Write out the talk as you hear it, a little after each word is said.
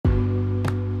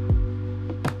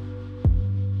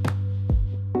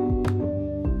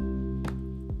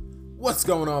What's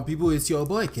going on, people? It's your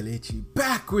boy Kelechi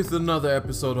back with another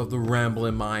episode of the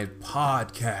Ramblin' Mind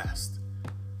podcast.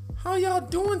 How y'all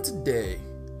doing today?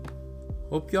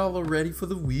 Hope y'all are ready for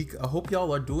the week. I hope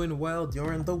y'all are doing well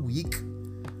during the week.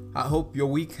 I hope your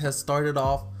week has started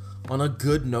off on a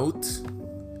good note.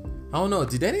 I don't know,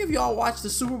 did any of y'all watch the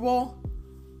Super Bowl?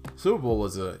 Super Bowl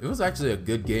was actually a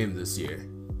good game this year.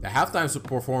 The halftime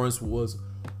performance was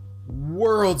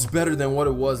worlds better than what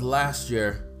it was last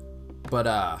year. But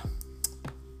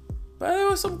there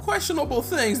were some questionable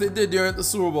things they did during the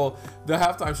Super Bowl, the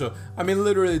halftime show. I mean,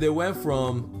 literally, they went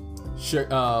from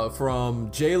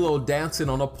J-Lo dancing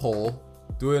on a pole,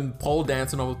 doing pole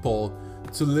dancing on a pole,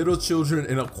 to little children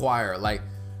in a choir. Like,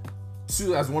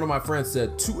 as one of my friends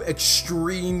said, two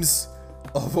extremes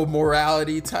of a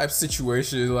morality type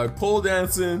situation. Like pole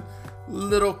dancing,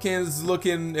 little kids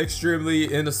looking extremely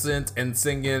innocent and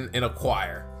singing in a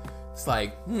choir. It's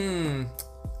like, I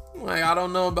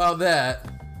don't know about that.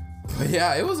 But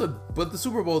yeah, but the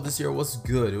Super Bowl this year was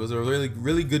good. It was a really,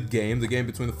 really good game. The game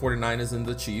between the 49ers and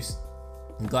the Chiefs.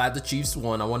 I'm glad the Chiefs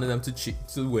won. I wanted them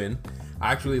to win.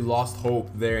 I actually lost hope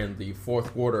there in the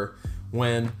fourth quarter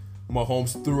when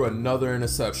Mahomes threw another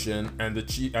interception and the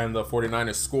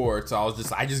 49ers scored. So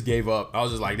I just gave up. I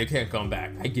was just like, they can't come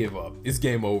back. I give up. It's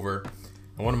game over.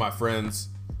 And one of my friends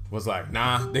was like,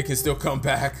 nah, they can still come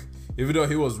back. Even though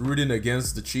he was rooting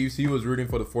against the Chiefs, he was rooting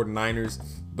for the 49ers.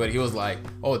 But he was like,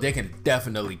 oh, they can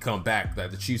definitely come back.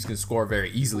 That the Chiefs can score very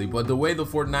easily. But the way the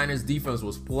 49ers defense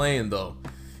was playing, though,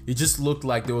 it just looked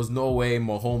like there was no way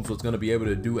Mahomes was going to be able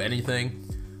to do anything.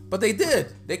 But they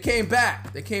did. They came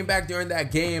back. They came back during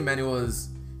that game, and it was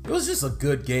just a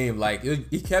good game. Like,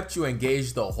 it kept you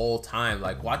engaged the whole time.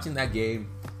 Like, watching that game,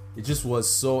 it just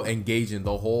was so engaging.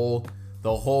 The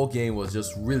whole game was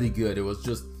just really good. It was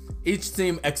just, each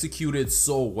team executed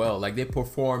so well. Like, they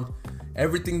performed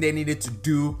everything they needed to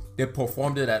do. They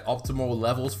performed it at optimal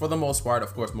levels for the most part.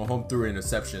 Of course, Mahomes threw an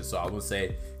interception, so I would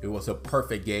say it was a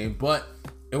perfect game, but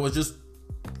it was just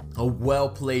a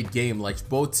well-played game. Like,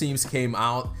 both teams came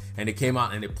out and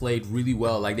they played really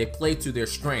well. Like, they played to their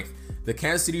strength. The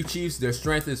Kansas City Chiefs, their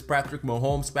strength is Patrick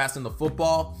Mahomes passing the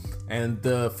football, and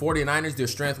the 49ers, their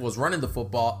strength was running the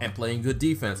football and playing good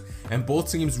defense. And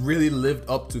both teams really lived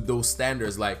up to those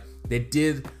standards. Like, they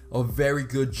did a very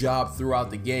good job throughout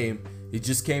the game. It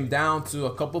just came down to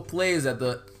a couple plays at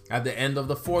the end of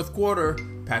the fourth quarter.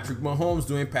 Patrick Mahomes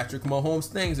doing Patrick Mahomes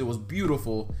things. It was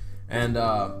beautiful, and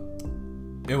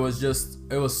it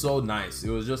was so nice. It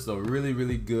was just a really,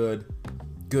 really good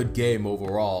game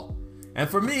overall. And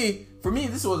for me,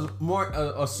 this was more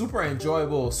a super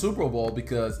enjoyable Super Bowl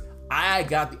because I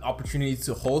got the opportunity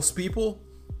to host people.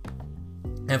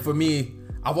 And for me,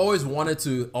 I've always wanted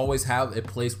to have a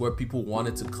place where people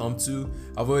wanted to come to.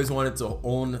 I've always wanted to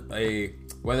own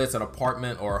whether it's an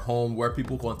apartment or a home where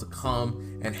people want to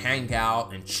come and hang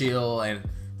out and chill and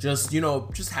just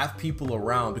have people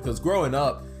around. Because growing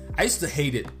up, I used to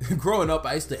hate it. Growing up,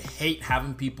 I used to hate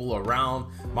having people around.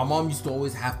 My mom used to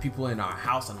always have people in our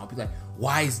house, and I'll be like,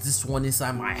 why is this one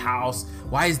inside my house?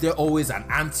 Why is there always an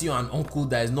auntie or an uncle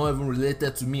that is not even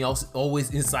related to me always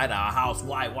inside our house?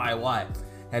 Why?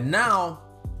 And now,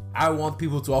 I want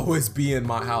people to always be in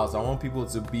my house. I want people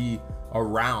to be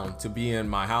around, to be in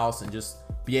my house, and just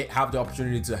have the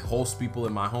opportunity to host people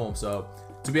in my home. So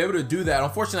to be able to do that,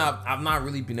 unfortunately, I've not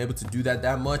really been able to do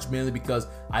that much, mainly because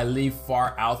I live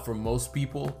far out from most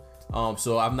people.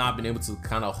 So I've not been able to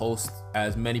kind of host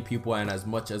as many people and as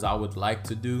much as I would like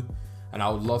to do. And I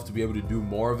would love to be able to do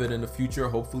more of it in the future.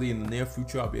 Hopefully in the near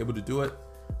future, I'll be able to do it.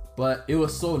 But it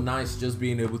was so nice just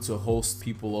being able to host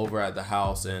people over at the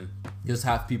house and just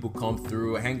have people come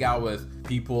through, hang out with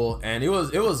people. And it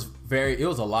was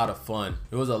a lot of fun.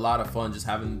 It was a lot of fun just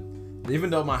having, even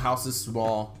though my house is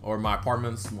small or my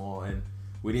apartment is small and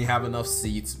we didn't have enough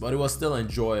seats, but it was still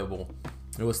enjoyable.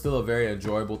 It was still a very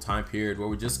enjoyable time period where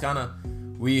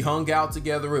we hung out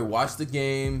together, we watched the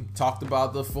game, talked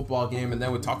about the football game, and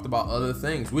then we talked about other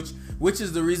things, which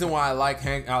is the reason why I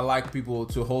like people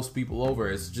to host people over.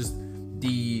 It's just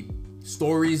the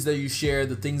stories that you share,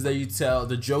 the things that you tell,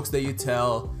 the jokes that you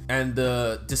tell, and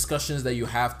the discussions that you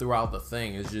have throughout the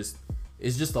thing.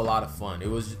 It's just a lot of fun. It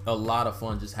was a lot of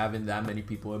fun just having that many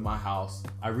people in my house.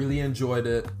 I really enjoyed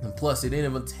it, and plus it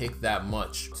didn't even take that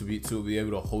much to be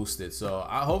able to host it. So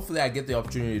hopefully I get the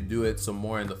opportunity to do it some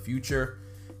more in the future.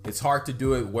 It's hard to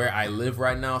do it where I live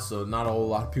right now, so not a whole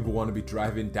lot of people want to be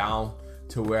driving down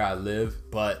to where I live,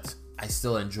 but I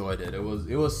still enjoyed it. It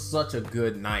was such a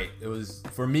good night. It was,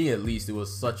 for me at least, it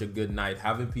was such a good night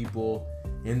having people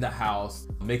in the house,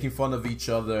 making fun of each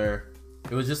other.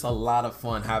 It was just a lot of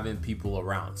fun having people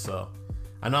around. So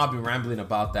I know I've been rambling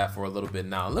about that for a little bit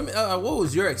now. Let me. What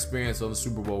was your experience on the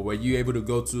Super Bowl? Were you able to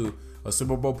go to a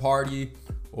Super Bowl party,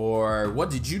 or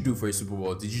what did you do for your Super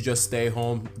Bowl? Did you just stay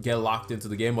home, get locked into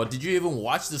the game, or did you even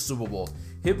watch the Super Bowl?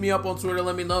 Hit me up on Twitter,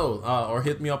 let me know, or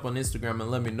hit me up on Instagram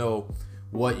and let me know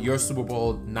what your Super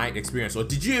Bowl night experience, or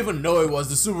did you even know it was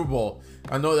the Super Bowl?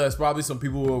 I know there's probably some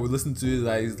people who will listen to it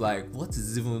that is like, what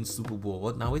is even Super Bowl?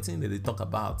 What now? Waiting that they talk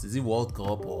about? Is it World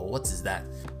Cup or what is that?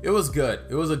 It was good.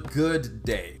 It was a good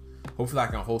day. Hopefully I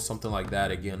can host something like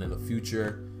that again in the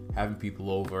future, having people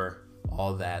over,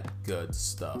 all that good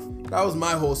stuff. That was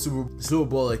my whole Super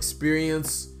Bowl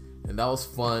experience, and that was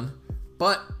fun.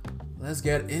 But let's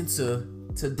get into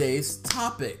today's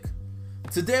topic.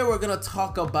 Today we're gonna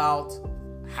talk about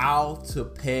how to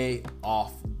pay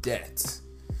off debt.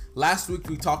 Last week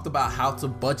we talked about how to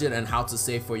budget and how to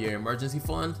save for your emergency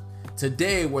fund.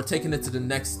 Today we're taking it to the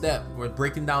next step. We're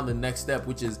breaking down the next step,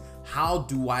 which is how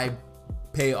do I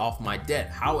pay off my debt?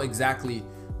 How exactly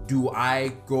do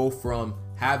I go from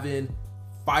having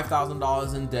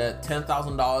 $5,000 in debt,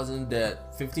 $10,000 in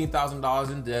debt,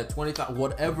 $15,000 in debt, $20,000,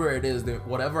 whatever it is,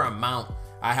 whatever amount,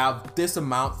 I have this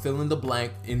amount, fill in the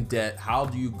blank in debt. How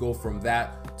do you go from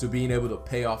that to being able to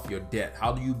pay off your debt?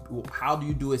 How do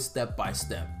you do it step by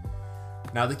step?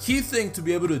 Now, the key thing to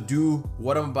be able to do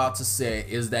what I'm about to say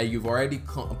is that you've already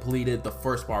completed the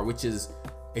first part, which is,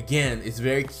 again, it's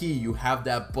very key. You have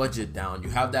that budget down. You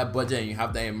have that budget and you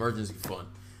have that emergency fund.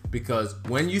 Because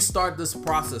when you start this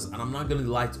process, and I'm not going to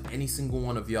lie to any single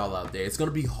one of y'all out there, it's going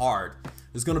to be hard.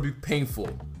 It's going to be painful.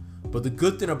 But the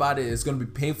good thing about it is it's going to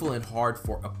be painful and hard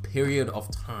for a period of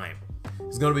time.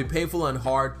 It's going to be painful and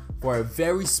hard for a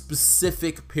very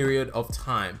specific period of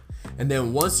time. And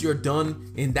then once you're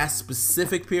done in that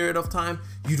specific period of time,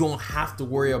 you don't have to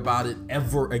worry about it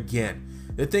ever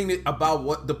again. The thing about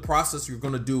what the process you're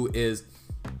going to do is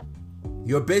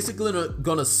you're basically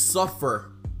going to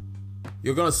suffer.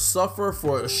 You're going to suffer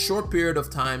for a short period of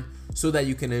time so that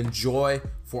you can enjoy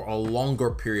for a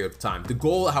longer period of time. The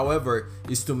goal, however,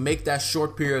 is to make that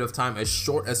short period of time as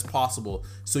short as possible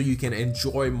so you can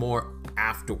enjoy more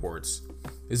afterwards.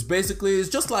 It's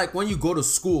just like when you go to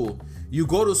school. You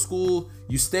go to school,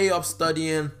 you stay up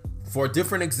studying for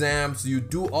different exams, you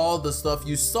do all the stuff,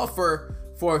 you suffer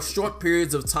for short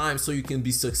periods of time so you can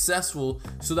be successful,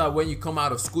 so that when you come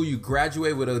out of school, you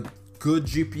graduate with a good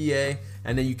GPA,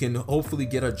 and then you can hopefully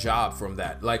get a job from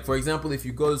that. Like, for example, if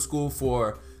you go to school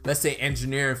for, let's say,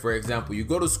 engineering, for example, you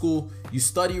go to school, you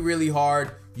study really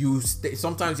hard,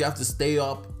 sometimes you have to stay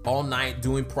up all night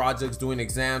doing projects, doing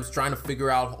exams, trying to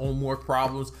figure out homework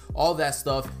problems, all that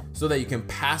stuff, so that you can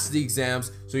pass the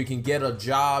exams, so you can get a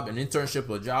job, an internship,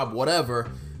 a job, whatever,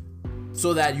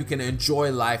 so that you can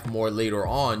enjoy life more later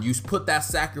on. You put that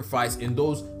sacrifice in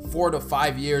those 4 to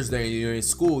 5 years that you're in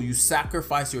school. You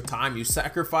sacrifice your time. You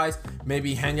sacrifice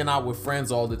maybe hanging out with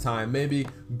friends all the time, maybe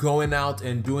going out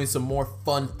and doing some more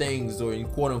fun things, or in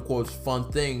quote unquote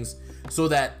fun things, so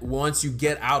that once you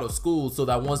get out of school, so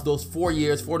that once those 4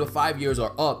 to 5 years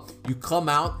are up, you come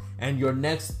out and your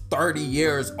next 30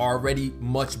 years are already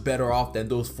much better off than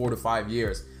those 4 to 5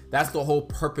 years. That's the whole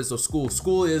purpose of school.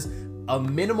 School is a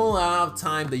minimal amount of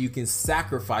time that you can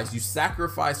sacrifice. You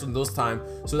sacrifice on those time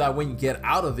so that when you get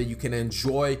out of it, you can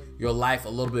enjoy your life a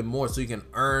little bit more, so you can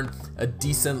earn a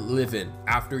decent living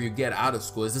after you get out of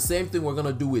school. It's the same thing we're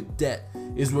gonna do with debt.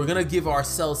 Is we're gonna give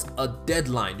ourselves a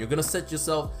deadline. You're gonna set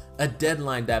yourself a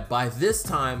deadline that by this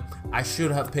time I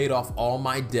should have paid off all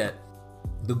my debt.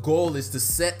 The goal is to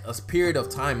set a period of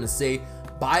time and say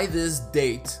by this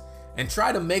date, and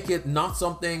try to make it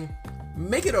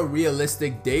make it a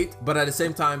realistic date, but at the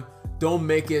same time, don't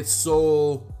make it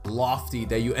so lofty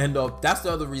that you end up, that's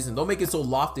the other reason, don't make it so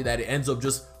lofty that it ends up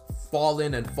just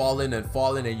falling and falling and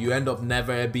falling, and you end up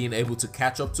never being able to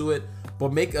catch up to it.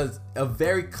 But make a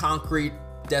very concrete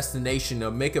destination,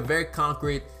 or make a very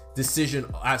concrete decision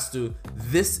as to,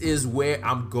 this is where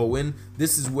I'm going,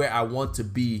 this is where I want to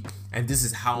be, and this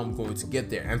is how I'm going to get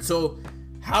there. And so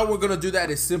how we're going to do that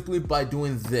is simply by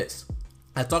doing this.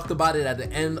 I talked about it at the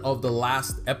end of the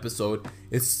last episode.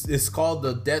 It's called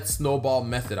the debt snowball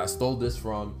method. I stole this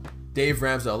from Dave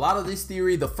Ramsey. A lot of this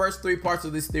theory, the first 3 parts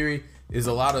of this theory, is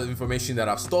a lot of information that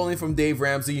I've stolen from Dave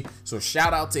Ramsey. So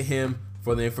shout out to him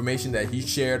for the information that he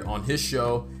shared on his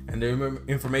show, and the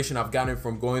information I've gotten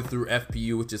from going through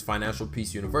FPU, which is Financial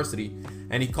Peace University.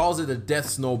 And he calls it a debt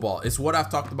snowball. It's what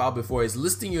I've talked about before, is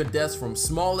listing your debts from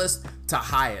smallest to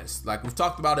highest. Like we've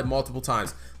talked about it multiple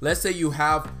times. Let's say you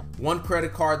have one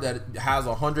credit card that has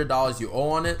 $100 you owe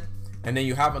on it, and then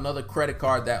you have another credit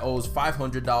card that owes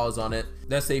 $500 on it.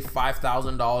 Let's say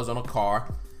 $5,000 on a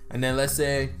car. And then let's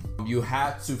say you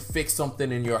had to fix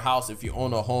something in your house if you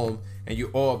own a home and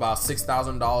you owe about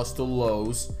 $6,000 to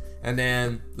Lowe's, and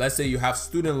then let's say you have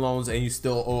student loans and you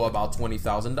still owe about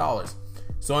 $20,000.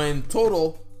 So in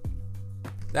total,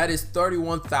 that is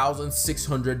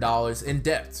 $31,600 in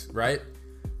debt, right?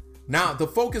 Now, the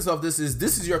focus of this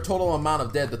is your total amount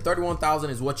of debt. The $31,000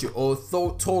 is what you owe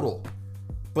total.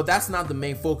 But that's not the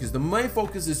main focus. The main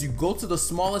focus is you go to the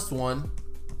smallest one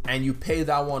and you pay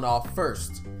that one off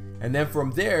first. And then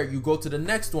from there, you go to the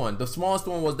next one. The smallest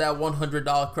one was that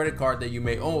 $100 credit card that you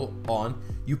may owe on.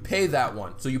 You pay that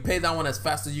one. So you pay that one as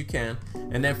fast as you can.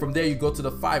 And then from there, you go to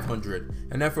the $500.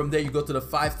 And then from there, you go to the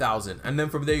 $5,000. And then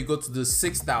from there, you go to the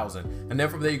 $6,000. And then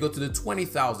from there, you go to the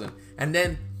 $20,000. And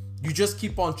then you just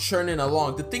keep on churning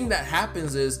along. The thing that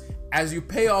happens is, as you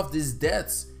pay off these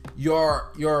debts,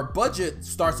 your budget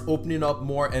starts opening up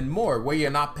more and more, where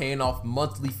you're not paying off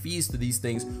monthly fees to these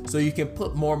things, so you can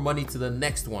put more money to the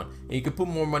next one, and you can put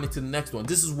more money to the next one.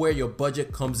 This is where your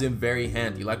budget comes in very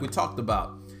handy. Like we talked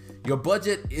about, your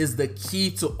budget is the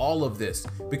key to all of this,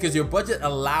 because your budget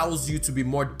allows you to be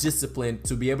more disciplined,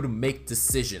 to be able to make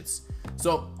decisions.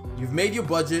 So you've made your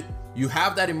budget, you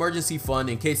have that emergency fund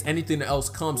in case anything else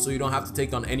comes, so you don't have to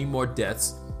take on any more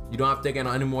debts. You don't have to take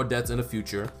on any more debts in the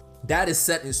future. That is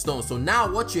set in stone. So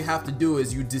now what you have to do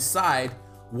is you decide,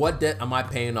 what debt am I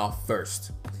paying off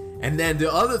first? And then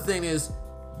the other thing is,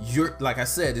 like I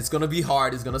said, it's gonna be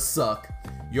hard, it's gonna suck.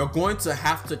 You're going to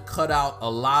have to cut out a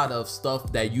lot of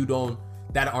stuff that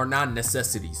are not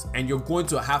necessities, and you're going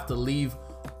to have to live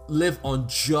on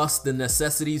just the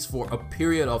necessities for a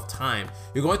period of time.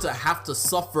 You're going to have to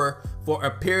suffer for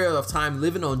a period of time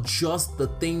living on just the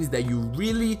things that you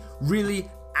really, really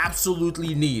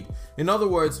absolutely need. In other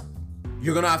words,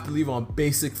 you're gonna have to live on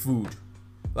basic food.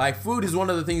 Like, food is one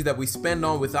of the things that we spend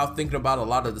on without thinking about a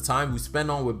lot of the time.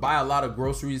 We buy a lot of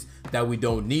groceries that we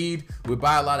don't need. We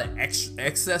buy a lot of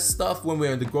excess stuff when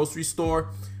we're in the grocery store.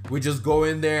 We just go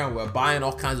in there and we're buying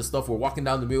all kinds of stuff. We're walking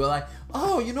down the middle, we're like,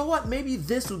 oh, you know what? Maybe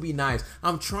this would be nice.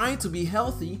 I'm trying to be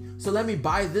healthy, so let me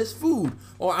buy this food.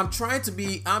 Or I'm trying to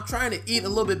eat a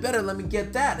little bit better, let me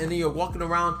get that. And then you're walking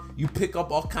around, you pick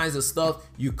up all kinds of stuff,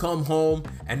 you come home,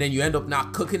 and then you end up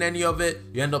not cooking any of it.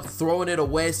 You end up throwing it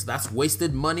away, so that's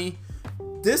wasted money.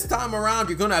 This time around,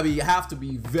 you're gonna have to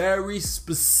be very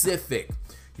specific.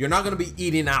 You're not gonna be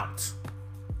eating out.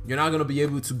 You're not gonna be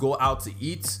able to go out to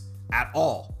eat at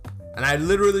all. And I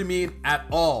literally mean at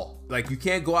all. Like, you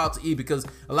can't go out to eat, because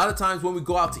a lot of times when we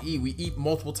go out to eat, we eat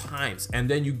multiple times, and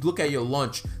then you look at your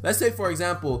lunch. Let's say, for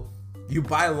example, you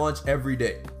buy lunch every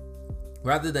day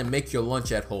rather than make your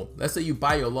lunch at home. Let's say you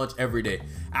buy your lunch every day.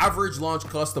 Average lunch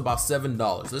costs about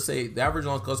 $7. Let's say the average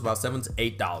lunch costs about $7 to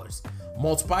 $8.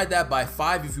 Multiply that by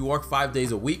 5 if you work 5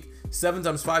 days a week. 7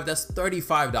 times 5, that's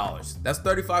 $35. That's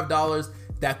 $35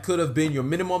 that could have been your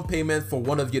minimum payment for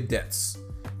one of your debts.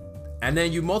 And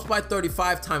then you multiply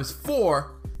 35 times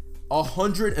 4,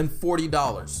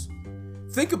 $140.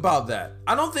 Think about that.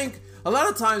 I don't think, a lot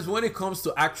of times when it comes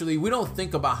to we don't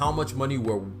think about how much money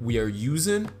we are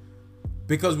using,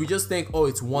 because we just think, oh,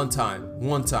 it's one time.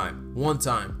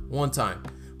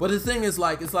 But the thing is,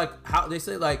 like, it's like how they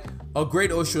say, like, a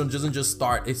great ocean doesn't just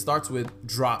start. It starts with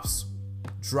drops.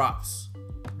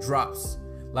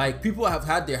 Like, people have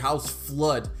had their house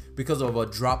flood because of a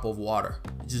drop of water.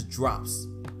 It just drops.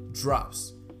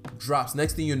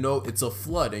 Next thing you know, it's a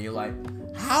flood, and you're like,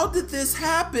 how did this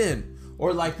happen?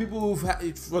 Or like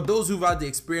for those who've had the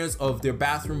experience of their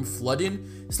bathroom flooding,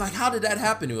 it's like, how did that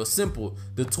happen? It was simple.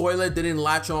 The toilet didn't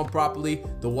latch on properly.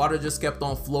 The water just kept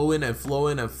on flowing, and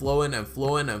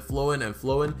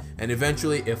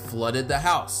eventually it flooded the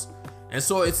house. And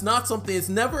so it's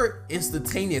never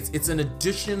instantaneous. It's an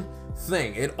addition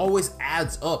thing. It always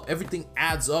adds up. Everything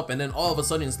adds up, and then all of a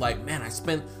sudden it's like, man, I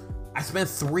spent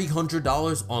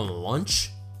 $300 on lunch,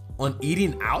 on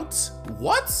eating out?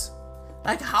 What?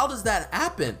 Like, how does that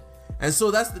happen? And so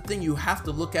that's the thing you have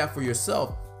to look at for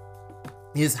yourself,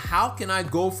 is how can I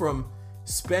go from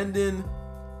spending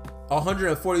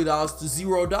 $140 to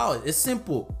 $0? It's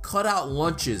simple. Cut out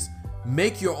lunches.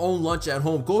 Make your own lunch at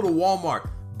home. Go to Walmart,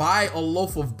 buy a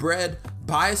loaf of bread,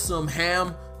 buy some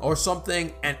ham or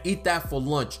something, and eat that for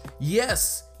lunch.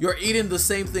 Yes, you're eating the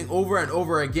same thing over and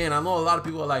over again. I know a lot of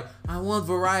people are like, I want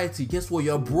variety. Guess what?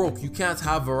 You're broke. You can't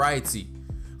have variety.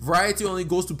 Variety only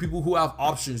goes to people who have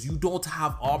options. You don't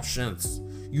have options.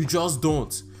 You just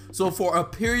don't. So for a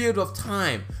period of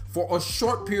time, for a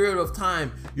short period of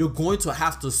time, you're going to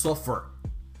have to suffer.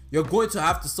 You're going to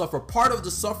have to suffer. Part of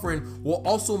the suffering will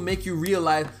also make you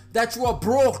realize that you are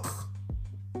broke.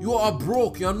 You are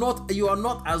broke. You are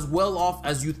not as well off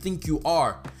as you think you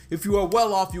are. If you are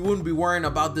well off, you wouldn't be worrying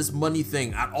about this money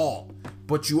thing at all.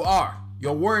 but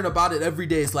you're worrying about it every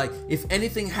day. It's like if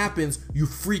anything happens, you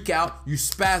freak out, you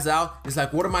spaz out. It's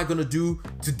like, what am I gonna do?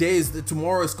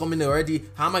 Tomorrow is coming already.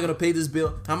 How am I gonna pay this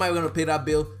bill? How am I gonna pay that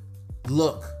bill?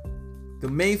 Look, the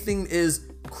main thing is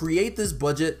create this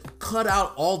budget, cut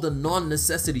out all the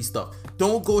non-necessity stuff.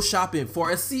 Don't go shopping for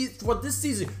this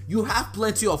season. You have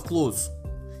plenty of clothes.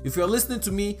 If you're listening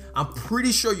to me, I'm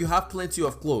pretty sure you have plenty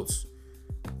of clothes.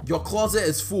 Your closet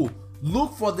is full.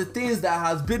 Look for the things that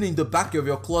has been in the back of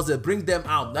your closet. Bring them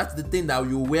out. That's the thing that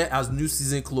you wear as new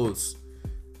season clothes.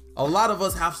 A lot of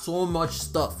us have so much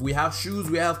stuff. We have shoes,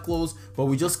 we have clothes, but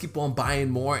we just keep on buying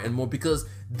more and more because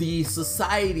the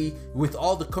society, with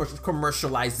all the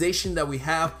commercialization that we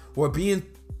have, we're being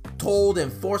told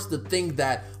and forced to think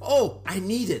that, oh, I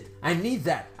need it, I need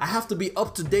that, I have to be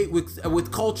up to date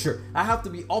with culture, I have to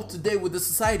be up to date with the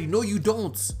society. No, you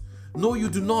don't. No, you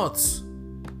do not.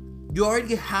 You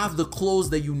already have the clothes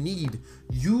that you need.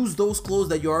 Use those clothes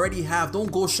that you already have.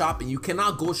 Don't go shopping. You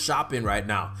cannot go shopping right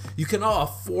now. You cannot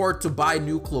afford to buy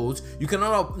new clothes. You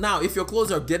cannot. Now, if your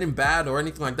clothes are getting bad or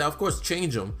anything like that, of course,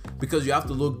 change them because you have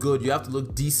to look good. You have to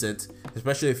look decent,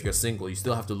 especially if you're single. You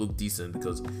still have to look decent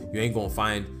because you ain't gonna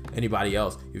find anybody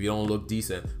else if you don't look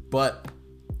decent.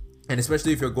 And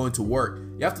especially if you're going to work,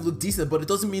 you have to look decent, but it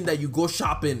doesn't mean that you go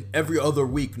shopping every other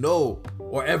week. No.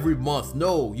 Or every month.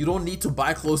 No, you don't need to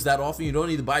buy clothes that often. You don't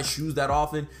need to buy shoes that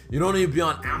often. You don't need to be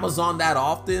on Amazon that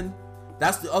often.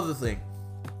 That's the other thing.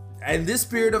 And this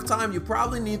period of time, you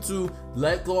probably need to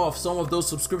let go of some of those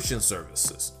subscription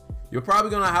services. You're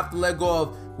probably gonna have to let go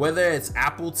of whether it's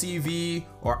Apple TV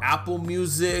or Apple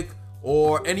Music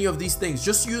or any of these things.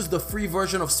 Just use the free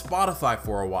version of Spotify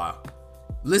for a while.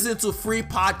 Listen to free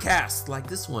podcasts like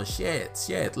this one. Share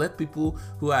it. Let people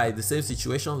who are in the same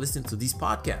situation listen to these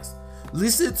podcasts.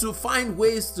 Find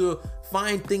ways to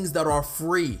find things that are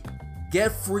free.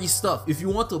 Get free stuff. If you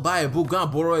want to buy a book, go and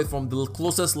borrow it from the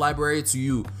closest library to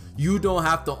you. You don't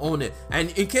have to own it. And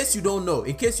in case you don't know,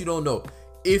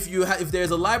 if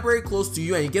there's a library close to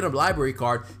you and you get a library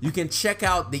card, you can check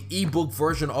out the ebook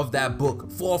version of that book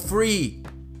for free.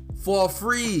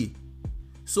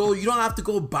 So you don't have to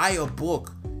go buy a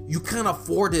book. You can't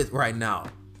afford it right now.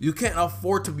 You can't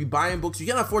afford to be buying books. You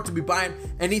can't afford to be buying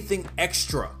anything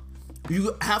extra.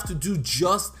 You have to do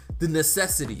just the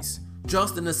necessities.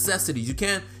 You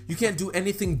can't do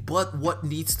anything but what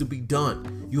needs to be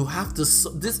done. You have to.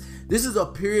 This is a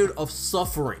period of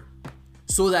suffering,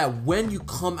 so that when you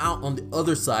come out on the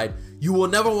other side, you will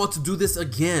never want to do this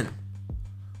again.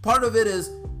 Part of it is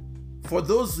for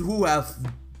those who have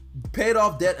paid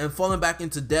off debt and fallen back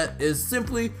into debt is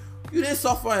simply you didn't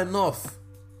suffer enough.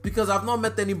 Because I've not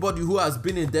met anybody who has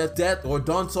been in debt or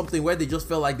done something where they just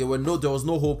felt like there was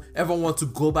no hope, ever want to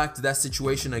go back to that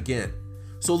situation again.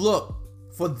 So look,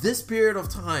 for this period of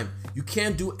time, you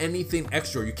can't do anything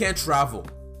extra. You can't travel.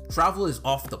 Travel is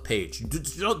off the page.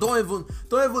 Don't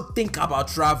even think about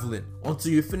traveling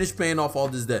until you finish paying off all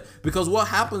this debt. Because what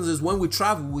happens is when we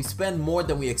travel, we spend more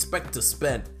than we expect to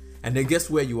spend. And then guess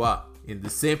where you are? In the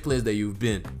same place that you've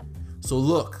been. So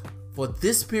look, for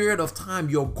this period of time,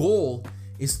 your goal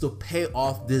is to pay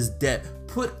off this debt.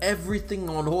 Put everything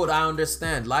on hold. I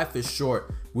understand life is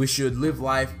short. We should live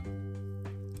life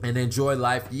and enjoy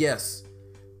life, yes.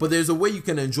 But there's a way you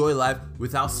can enjoy life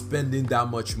without spending that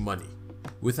much money,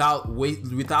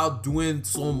 without doing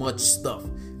so much stuff.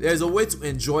 There's a way to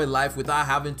enjoy life without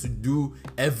having to do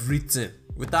everything,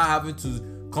 without having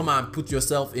to come and put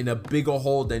yourself in a bigger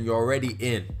hole than you're already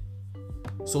in.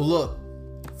 So look,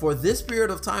 for this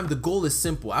period of time, the goal is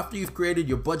simple. After you've created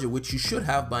your budget, which you should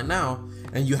have by now,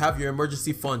 and you have your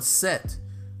emergency fund set,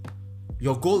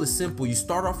 your goal is simple. You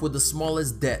start off with the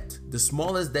smallest debt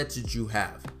that you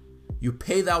have. You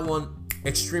pay that one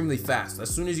extremely fast.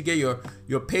 As soon as you get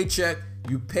your paycheck,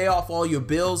 you pay off all your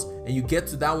bills and you get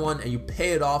to that one and you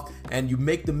pay it off, and you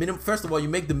make the minimum. First of all, you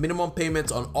make the minimum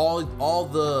payments on all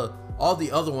the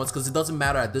other ones, because it doesn't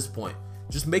matter at this point.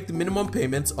 Just make the minimum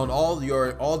payments on all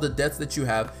the debts that you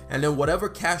have, and then whatever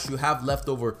cash you have left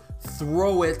over,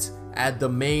 throw it at the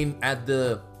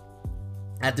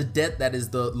debt that is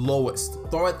the lowest.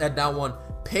 Throw it at that one.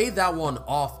 Pay that one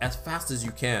off as fast as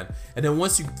you can. And then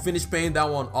once you finish paying that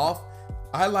one off,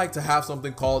 I like to have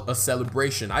something called a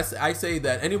celebration. I say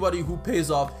that anybody who pays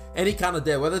off any kind of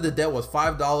debt, whether the debt was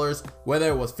 $5, whether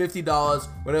it was $50,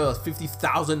 whether it was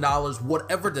 $50,000,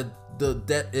 whatever the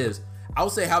debt is, I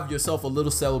would say have yourself a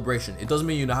little celebration. It doesn't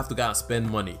mean you don't have to go and spend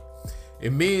money.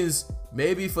 It means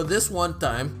maybe for this one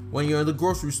time, when you're in the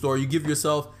grocery store, you give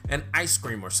yourself an ice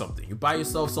cream or something. You buy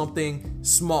yourself something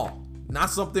small, not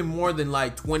something more than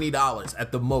like $20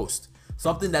 at the most.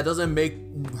 something that doesn't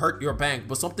hurt your bank,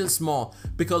 but something small.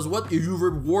 Because what if you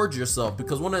reward yourself?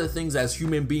 Because one of the things as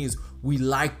human beings, we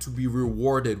like to be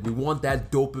rewarded. We want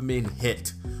that dopamine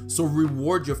hit. So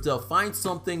reward yourself. Find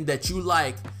something that you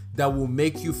like that will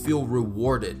make you feel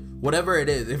rewarded. Whatever it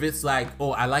is. If it's like,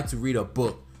 oh, I like to read a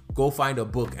book, go find a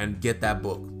book and get that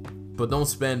book. But don't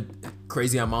spend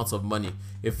crazy amounts of money.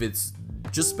 If it's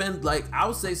just spend, like, I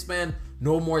would say spend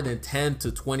no more than $10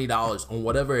 to $20 on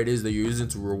whatever it is that you're using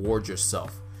to reward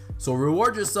yourself. So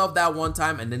reward yourself that one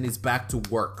time, and then it's back to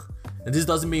work. And this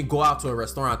doesn't mean go out to a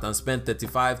restaurant and spend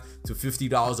 $35 to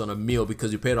 $50 on a meal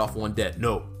because you paid off one debt.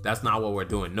 No, that's not what we're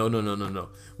doing. No.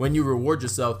 When you reward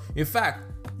yourself, in fact,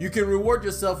 you can reward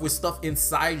yourself with stuff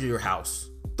inside your house.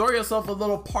 Throw yourself a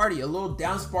little party, a little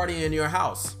dance party in your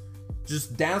house.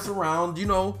 Just dance around,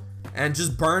 and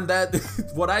just burn that.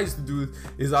 What I used to do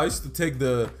is I used to take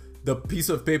the piece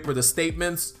of paper, the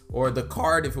statements or the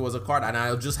card, if it was a card, and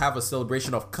I'll just have a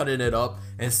celebration of cutting it up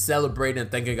and celebrating and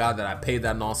thanking God that I paid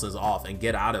that nonsense off and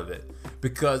get out of it.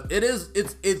 Because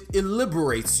it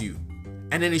liberates you,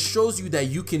 and then it shows you that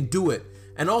you can do it.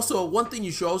 And also, one thing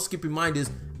you should always keep in mind is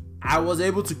I was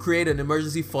able to create an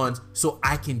emergency fund so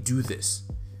I can do this.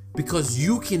 Because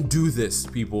you can do this,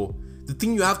 people. The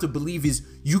thing you have to believe is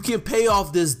you can pay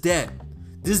off this debt.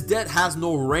 This debt has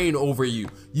no reign over you.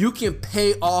 You can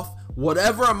pay off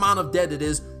whatever amount of debt it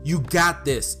is. You got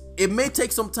this. It may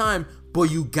take some time,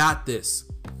 but you got this.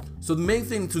 So the main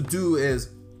thing to do is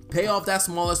pay off that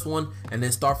smallest one and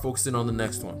then start focusing on the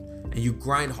next one. And you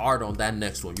grind hard on that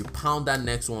next one. You pound that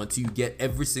next one until you get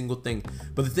every single thing.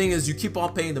 But the thing is, you keep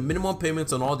on paying the minimum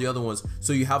payments on all the other ones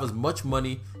so you have as much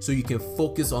money so you can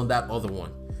focus on that other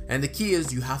one. And the key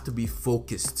is you have to be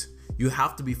focused. You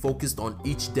have to be focused on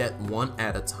each debt one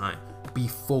at a time. Be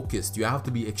focused. You have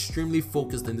to be extremely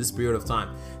focused in this period of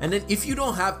time. And then if you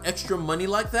don't have extra money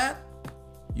like that,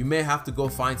 you may have to go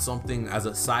find something as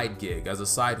a side gig, as a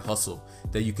side hustle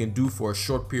that you can do for a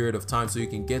short period of time so you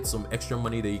can get some extra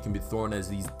money that you can be throwing as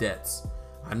these debts.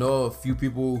 I know a few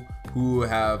people who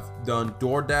have done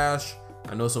DoorDash.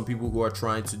 I know some people who are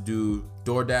trying to do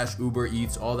DoorDash, Uber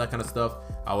Eats, all that kind of stuff.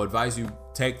 I would advise you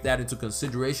take that into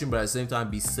consideration, but at the same time,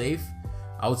 be safe.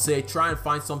 I would say try and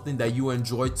find something that you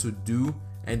enjoy to do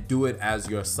and do it as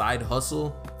your side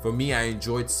hustle. For me, I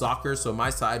enjoyed soccer, so my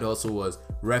side hustle was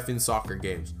reffing soccer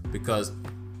games because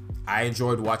I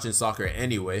enjoyed watching soccer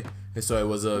anyway, and so it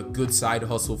was a good side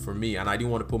hustle for me, and I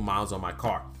didn't want to put miles on my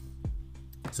car.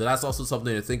 So that's also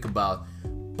something to think about.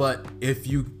 But if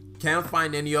you can't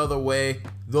find any other way,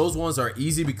 those ones are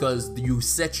easy because you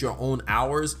set your own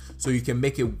hours so you can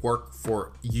make it work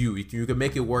for you. You can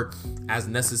make it work as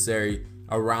necessary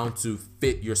around to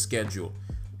fit your schedule.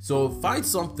 So find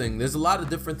something. There's a lot of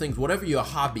different things. Whatever your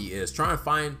hobby is, try and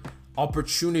find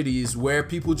opportunities where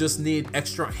people just need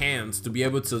extra hands to be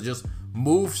able to just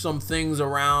move some things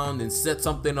around and set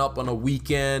something up on a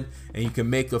weekend, and you can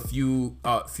make a few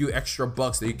extra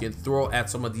bucks that you can throw at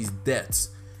some of these debts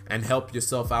and help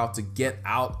yourself out to get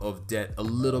out of debt a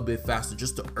little bit faster,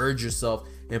 just to urge yourself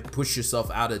and push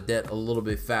yourself out of debt a little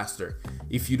bit faster.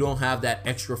 If you don't have that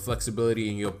extra flexibility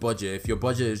in your budget, if your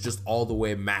budget is just all the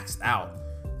way maxed out,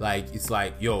 like it's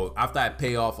like, yo, after I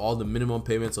pay off all the minimum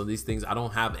payments on these things, I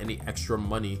don't have any extra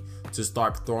money to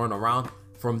start throwing around.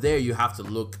 From there, you have to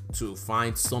look to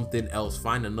find something else,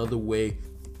 find another way.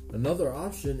 Another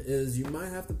option is you might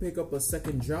have to pick up a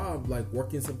second job, like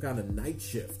working some kind of night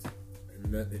shift.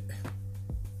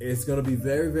 It's going to be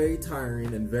very, very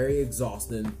tiring and very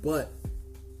exhausting, but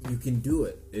you can do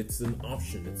it. It's an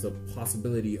option. It's a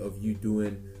possibility of you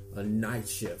doing a night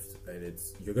shift, and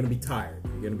you're going to be tired.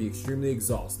 You're going to be extremely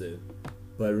exhausted.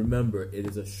 But remember, it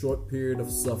is a short period of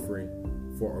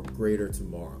suffering for a greater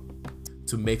tomorrow.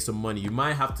 To make some money, you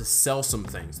might have to sell some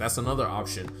things. That's another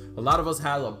option. A lot of us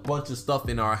have a bunch of stuff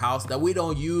in our house that we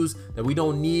don't use, that we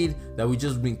don't need, that we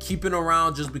just been keeping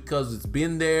around just because it's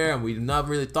been there and we've not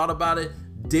really thought about it.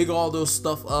 Dig all those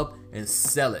stuff up and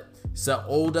sell it. Sell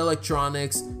old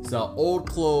electronics, sell old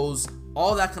clothes,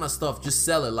 all that kind of stuff. Just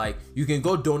sell it. Like, you can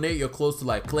go donate your clothes to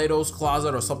like Plato's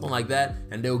Closet or something like that,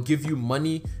 and they'll give you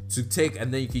money to take,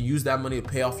 and then you can use that money to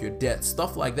pay off your debt,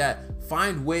 stuff like that.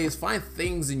 Find ways, find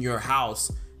things in your house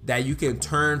that you can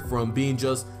turn from being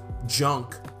just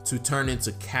junk to turn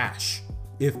into cash,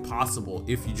 if possible,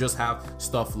 if you just have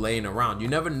stuff laying around. You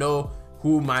never know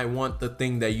who might want the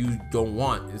thing that you don't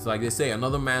want. It's like they say,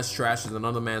 another man's trash is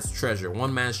another man's treasure.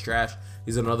 One man's trash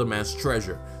is another man's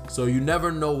treasure. So you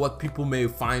never know what people may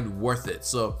find worth it.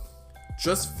 So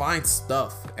just find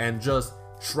stuff and just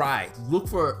try. Look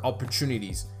for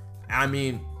opportunities. I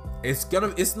mean,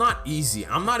 it's not easy.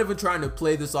 I'm not even trying to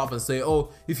play this off and say,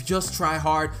 oh, if you just try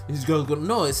hard, it's gonna go.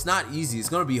 No, it's not easy. It's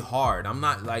gonna be hard. I'm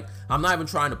not even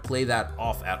trying to play that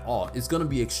off at all. It's gonna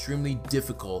be extremely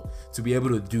difficult to be able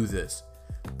to do this.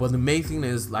 But the main thing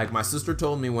is, like my sister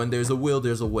told me, when there's a will,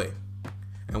 there's a way.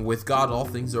 And with God, all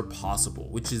things are possible,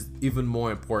 which is even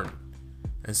more important.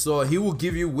 And so he will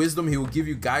give you wisdom. He will give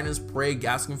you guidance. Pray,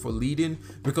 ask him for leading.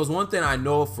 Because one thing I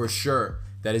know for sure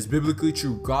that is biblically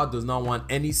true, God does not want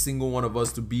any single one of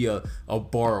us to be a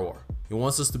borrower. He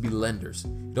wants us to be lenders.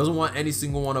 He doesn't want any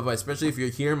single one of us, especially if you're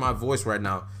hearing my voice right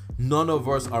now, none of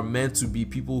us are meant to be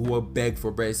people who will beg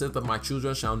for bread. It says that my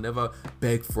children shall never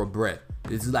beg for bread.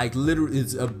 It's like literally,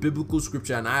 it's a biblical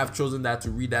scripture, and I have chosen that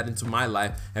to read that into my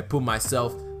life and put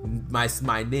myself,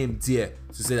 my name there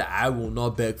to say that I will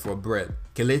not beg for bread.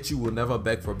 Kelechi will never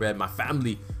beg for bread. My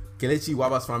family, Kelechi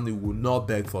Waba's family, will not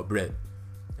beg for bread.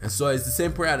 And so it's the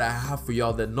same prayer that I have for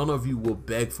y'all, that none of you will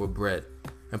beg for bread.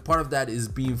 And part of that is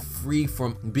being free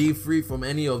from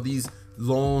any of these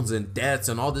loans and debts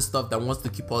and all this stuff that wants to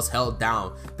keep us held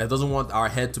down, that doesn't want our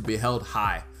head to be held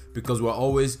high, because we're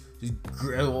always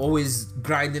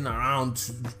grinding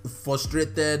around,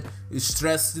 frustrated,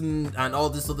 stressing, and all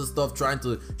this other stuff, trying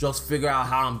to just figure out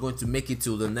how I'm going to make it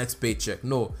to the next paycheck.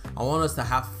 No, I want us to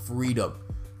have freedom.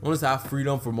 I want us to have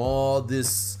freedom from all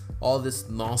this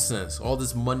nonsense, all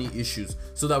this money issues,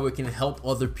 so that we can help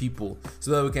other people,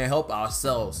 so that we can help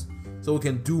ourselves, so we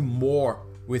can do more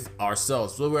with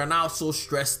ourselves, so we're not so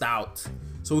stressed out,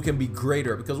 so we can be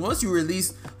greater. Because once you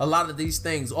release a lot of these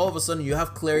things, all of a sudden you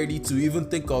have clarity to even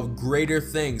think of greater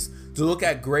things, to look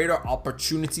at greater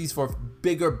opportunities for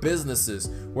bigger businesses,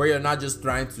 where you're not just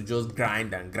trying to just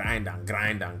grind,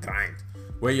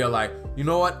 where you're like, you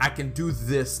know what, I can do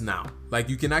this now. Like,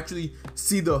 you can actually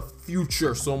see the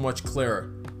future so much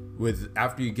clearer with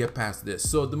after you get past this.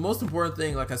 So the most important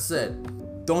thing, like I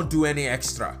said, don't do any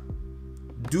extra.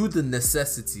 Do the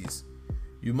necessities.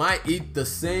 You might eat the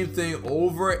same thing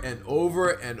over and over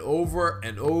and over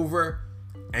and over,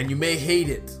 and you may hate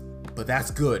it, but that's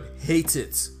good. Hate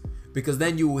it, because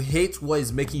then you will hate what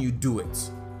is making you do it.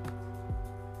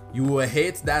 You will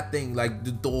hate that thing, like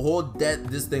the whole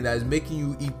this thing that is making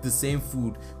you eat the same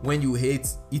food. When you hate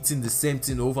eating the same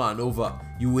thing over and over,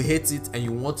 you will hate it, and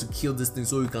you want to kill this thing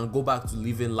so you can go back to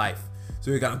living life.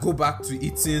 So you can go back to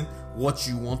eating what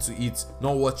you want to eat,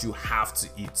 not what you have to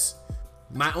eat.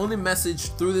 My only message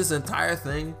through this entire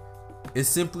thing is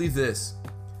simply this: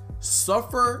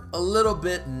 suffer a little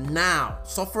bit now.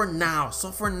 Suffer now,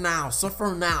 suffer now,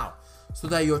 suffer now, so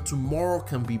that your tomorrow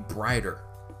can be brighter.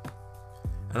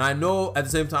 And I know at the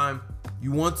same time,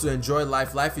 you want to enjoy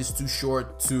life. Life is too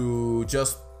short to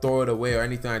just throw it away or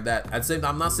anything like that. At the same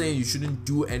time, I'm not saying you shouldn't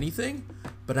do anything,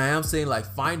 but I am saying, like,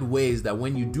 find ways that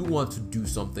when you do want to do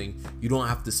something, you don't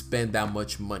have to spend that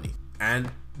much money.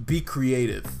 And be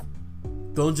creative.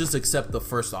 Don't just accept the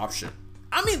first option.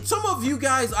 I mean, some of you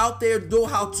guys out there know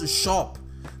how to shop.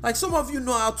 Like, some of you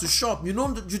know how to shop. You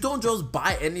don't just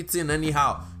buy anything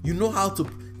anyhow. You know how to.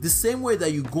 The same way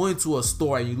that you go into a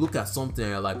store and you look at something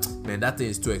and you're like, man, that thing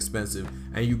is too expensive,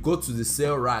 and you go to the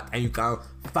sale rack and you can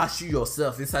fashion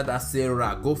yourself inside that sale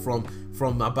rack, go from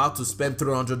about to spend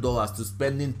 $300 to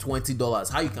spending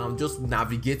 $20. How you can just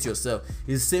navigate yourself.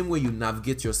 It's the same way you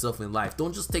navigate yourself in life.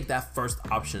 Don't just take that first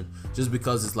option just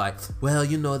because it's like, well,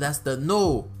 you know, that's the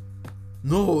no.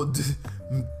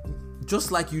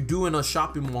 Just like you do in a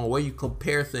shopping mall where you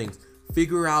compare things,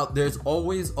 figure out there's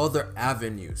always other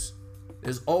avenues.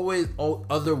 There's always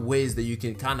other ways that you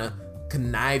can kind of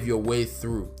connive your way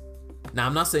through. Now,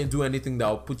 I'm not saying do anything that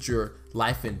will put your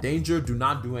life in danger. Do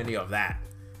not do any of that.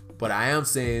 But I am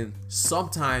saying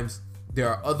sometimes there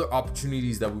are other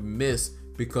opportunities that we miss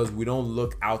because we don't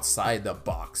look outside the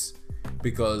box,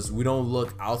 because we don't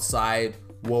look outside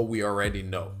what we already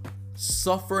know.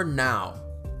 Suffer now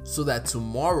so that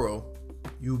tomorrow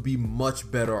you'll be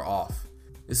much better off.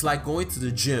 It's like going to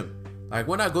the gym. Like,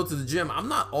 when I go to the gym, I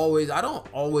don't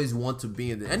always want to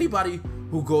be in there. Anybody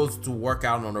who goes to work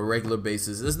out on a regular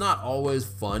basis, it's not always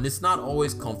fun. It's not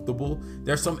always comfortable.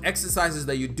 There's some exercises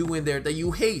that you do in there that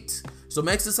you hate. Some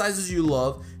exercises you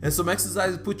love, and some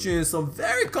exercises put you in some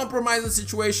very compromising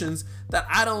situations that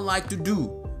I don't like to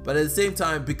do. But at the same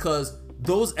time, because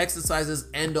those exercises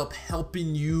end up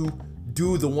helping you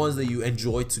do the ones that you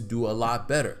enjoy to do a lot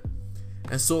better.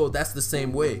 And so that's the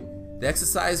same way. The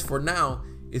exercise for now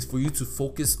is for you to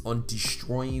focus on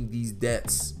destroying these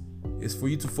debts. It's for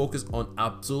you to focus on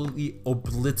absolutely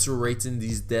obliterating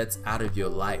these debts out of your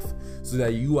life, so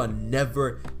that you are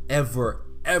never, ever,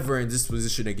 ever in this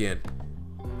position again.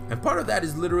 And part of that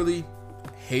is literally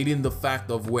hating the fact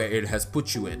of where it has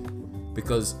put you in.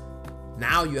 Because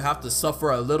Now you have to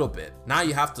suffer a little bit. Now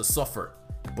you have to suffer,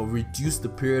 but reduce the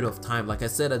period of time. Like I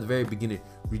said at the very beginning,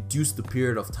 reduce the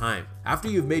period of time. After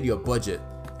you've made your budget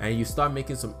and you start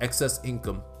making some excess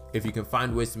income, if you can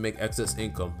find ways to make excess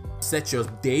income, set your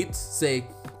date. Say,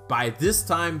 by this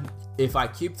time, if I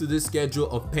keep to this schedule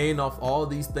of paying off all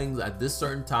these things at this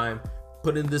certain time,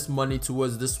 putting this money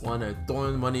towards this one and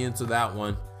throwing money into that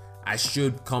one, I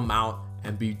should come out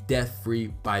and be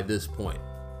debt-free by this point.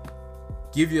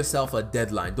 Give yourself a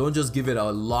deadline. Don't just give it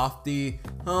a lofty,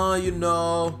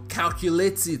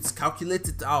 calculate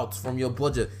it out from your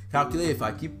budget. Calculate, if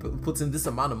I keep putting this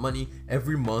amount of money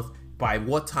every month, by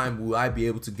what time will I be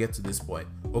able to get to this point?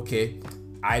 Okay,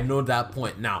 I know that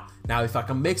point now. Now, if I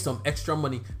can make some extra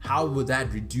money, how will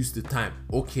that reduce the time?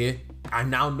 Okay, I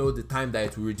now know the time that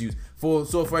it will reduce.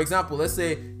 So for example, let's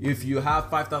say if you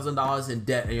have $5,000 in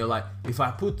debt and you're like, if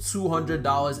I put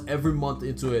 $200 every month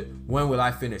into it, when will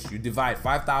I finish? You divide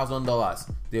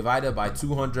 $5,000 divided by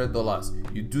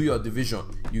 $200. You do your division.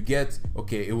 You get,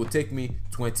 okay, it will take me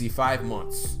 25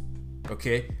 months.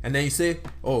 Okay, and then you say,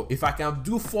 oh, if I can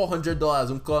do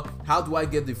 $400, how do I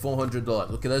get the $400?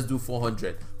 Okay, let's do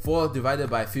 400. 4 divided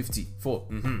by 50. 4.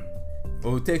 It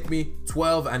will take me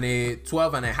 12 and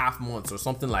a half months or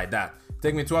something like that.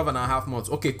 Take me 12 and a half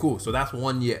months. Okay, cool. So that's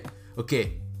 1 year.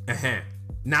 Okay.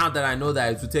 Now that I know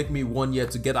that it will take me 1 year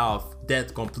to get out of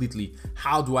debt completely,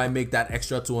 how do I make that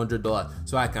extra $200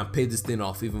 so I can pay this thing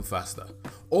off even faster?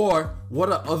 Or what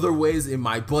are other ways in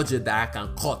my budget that I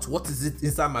can cut? What is it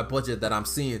inside my budget that I'm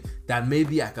seeing that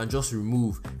maybe I can just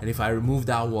remove? And if I remove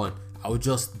that one, I will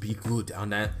just be good on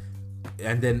that.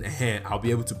 And then I'll be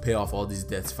able to pay off all these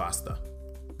debts faster.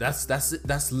 That's it.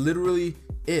 That's literally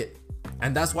it.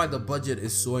 And that's why the budget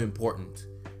is so important,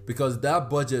 because that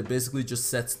budget basically just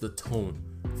sets the tone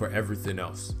for everything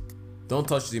else. Don't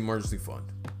touch the emergency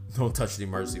fund. Don't touch the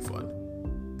emergency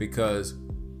fund, because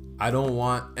I don't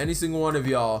want any single one of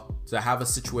y'all to have a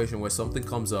situation where something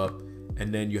comes up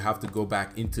and then you have to go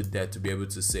back into debt to be able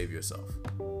to save yourself.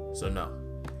 So no.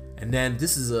 And then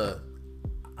this is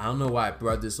I don't know why I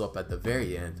brought this up at the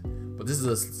very end, but this is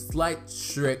a slight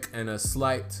trick and a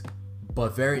slight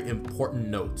but very important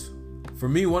note. For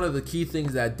me, one of the key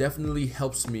things that definitely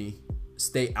helps me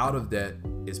stay out of debt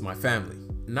is my family.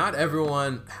 Not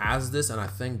everyone has this, and I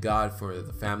thank God for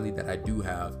the family that I do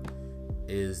have,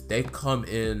 is they come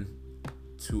in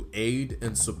to aid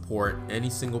and support any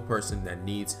single person that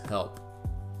needs help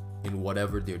in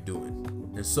whatever they're doing.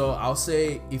 And so I'll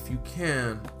say, if you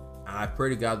can, and I pray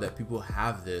to God that people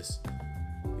have this,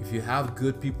 if you have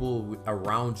good people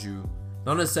around you,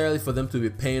 not necessarily for them to be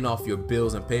paying off your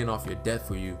bills and paying off your debt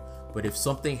for you, but if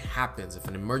something happens, if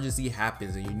an emergency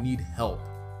happens and you need help,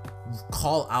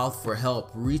 call out for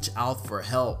help, reach out for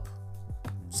help.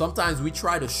 Sometimes we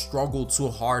try to struggle too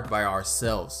hard by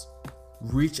ourselves.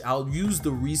 Reach out, use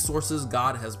the resources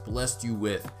God has blessed you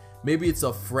with. Maybe it's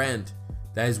a friend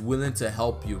that is willing to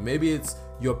help you. Maybe it's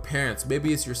your parents,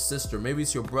 maybe it's your sister, maybe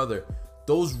it's your brother.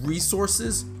 Those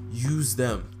resources, use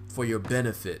them for your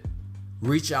benefit.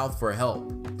 Reach out for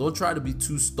help. Don't try to be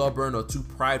too stubborn or too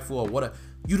prideful or whatever.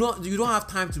 You don't have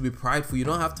time to be prideful. You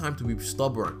don't have time to be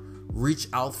stubborn. Reach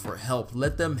out for help.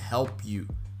 Let them help you.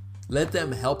 Let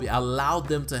them help you. Allow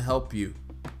them to help you.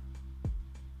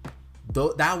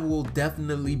 That will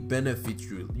definitely benefit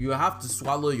you. You have to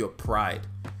swallow your pride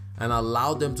and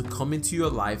allow them to come into your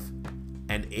life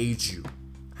and aid you.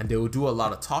 And they will do a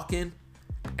lot of talking.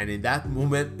 And in that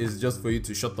moment, it's just for you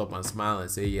to shut up and smile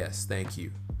and say, yes, thank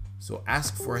you. So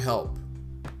ask for help.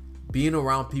 Being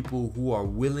around people who are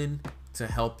willing to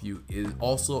help you is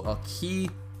also a key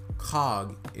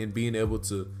cog in being able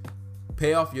to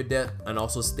pay off your debt and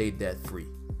also stay debt free.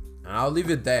 And I'll leave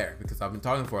it there because I've been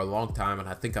talking for a long time and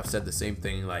I think I've said the same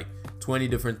thing like 10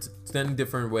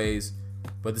 different ways.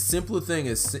 But the simple thing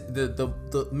is,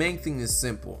 the main thing is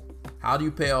simple. How do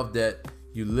you pay off debt?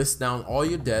 You list down all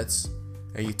your debts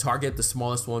and you target the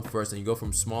smallest one first, and you go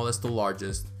from smallest to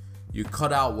largest. You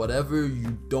cut out whatever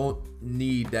you don't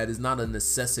need that is not a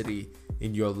necessity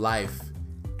in your life,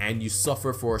 and you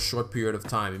suffer for a short period of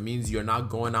time. It means you're not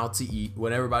going out to eat.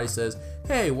 When everybody says,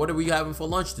 hey, what are we having for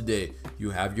lunch today? You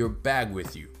have your bag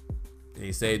with you. And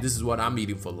you say, this is what I'm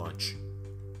eating for lunch.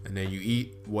 And then you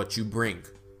eat what you bring.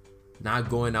 Not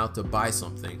going out to buy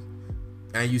something.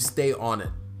 And you stay on it.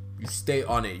 You stay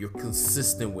on it. You're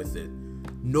consistent with it.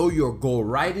 Know your goal.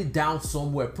 Write it down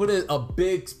somewhere. Put a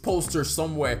big poster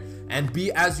somewhere. And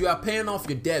as you are paying off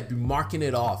your debt, be marking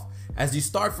it off. As you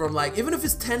start from, like, even if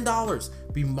it's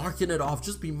 $10, be marking it off.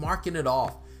 Just be marking it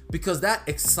off, because that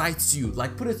excites you.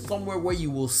 Like, put it somewhere where you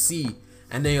will see,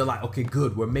 and then you're like, okay,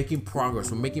 good, we're making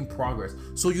progress.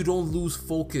 So you don't lose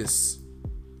focus.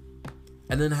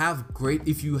 And then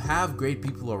if you have great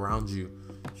people around you,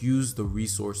 use the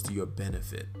resource to your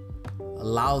benefit.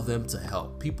 Allow them to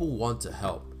help. People want to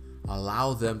help.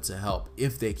 Allow them to help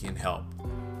if they can help.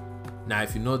 Now,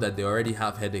 if you know that they already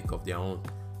have headache of their own,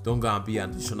 don't go and be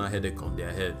an additional headache on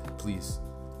their head, please.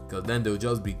 Because then they'll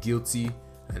just be guilty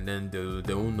and then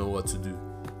they won't know what to do.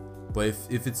 But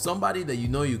if it's somebody that you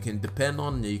know you can depend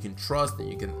on, that you can trust, and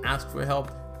you can ask for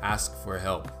help, ask for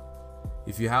help.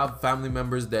 If you have family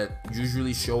members that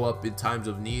usually show up in times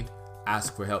of need,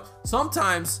 ask for help.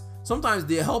 Sometimes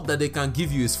the help that they can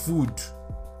give you is food.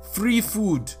 Free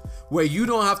food, where you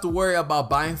don't have to worry about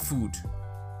buying food.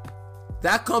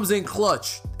 That comes in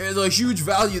clutch. There's a huge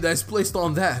value that's placed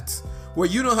on that, where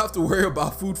you don't have to worry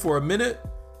about food for a minute.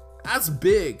 That's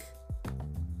big.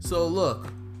 So look,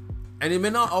 and it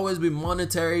may not always be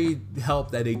monetary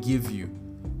help that they give you.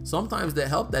 Sometimes the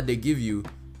help that they give you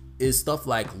is stuff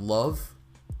like love,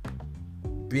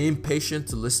 being patient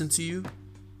to listen to you,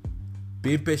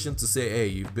 being patient to say, hey,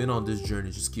 you've been on this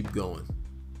journey, just keep going.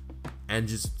 And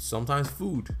just sometimes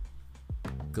food,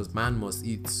 because man must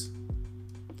eat.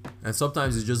 And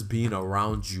sometimes it's just being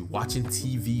around you, watching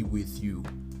TV with you,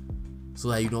 so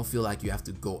that you don't feel like you have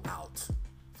to go out.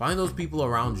 Find those people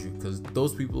around you, because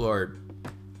those people are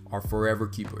forever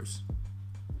keepers.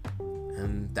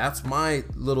 And that's my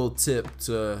little tip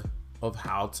of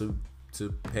how to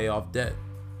pay off debt.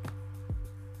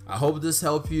 I hope this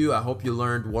helped you. I hope you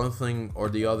learned one thing or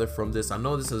the other from this. I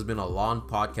know this has been a long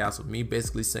podcast with me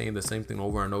basically saying the same thing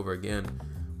over and over again,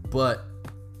 but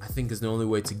I think it's the only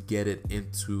way to get it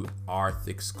into our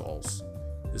thick skulls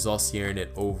is us hearing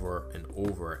it over and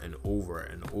over and over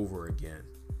and over again.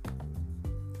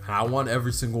 And I want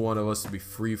every single one of us to be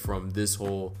free from this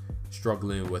whole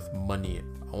struggling with money.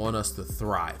 I want us to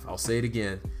thrive. I'll say it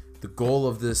again. The goal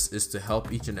of this is to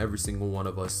help each and every single one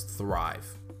of us thrive.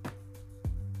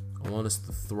 I want us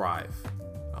to thrive.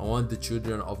 I want the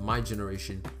children of my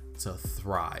generation to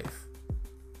thrive.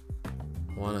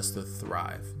 I want us to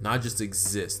thrive. Not just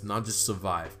exist, not just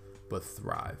survive, but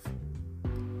thrive.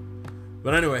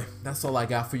 But anyway, that's all I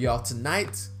got for y'all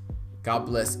tonight. God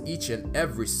bless each and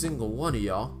every single one of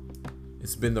y'all.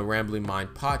 It's been the Rambling Mind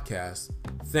Podcast.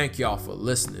 Thank y'all for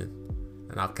listening,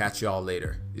 and I'll catch y'all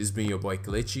later. It's been your boy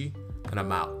Kelechi, and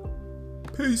I'm out.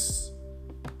 Peace.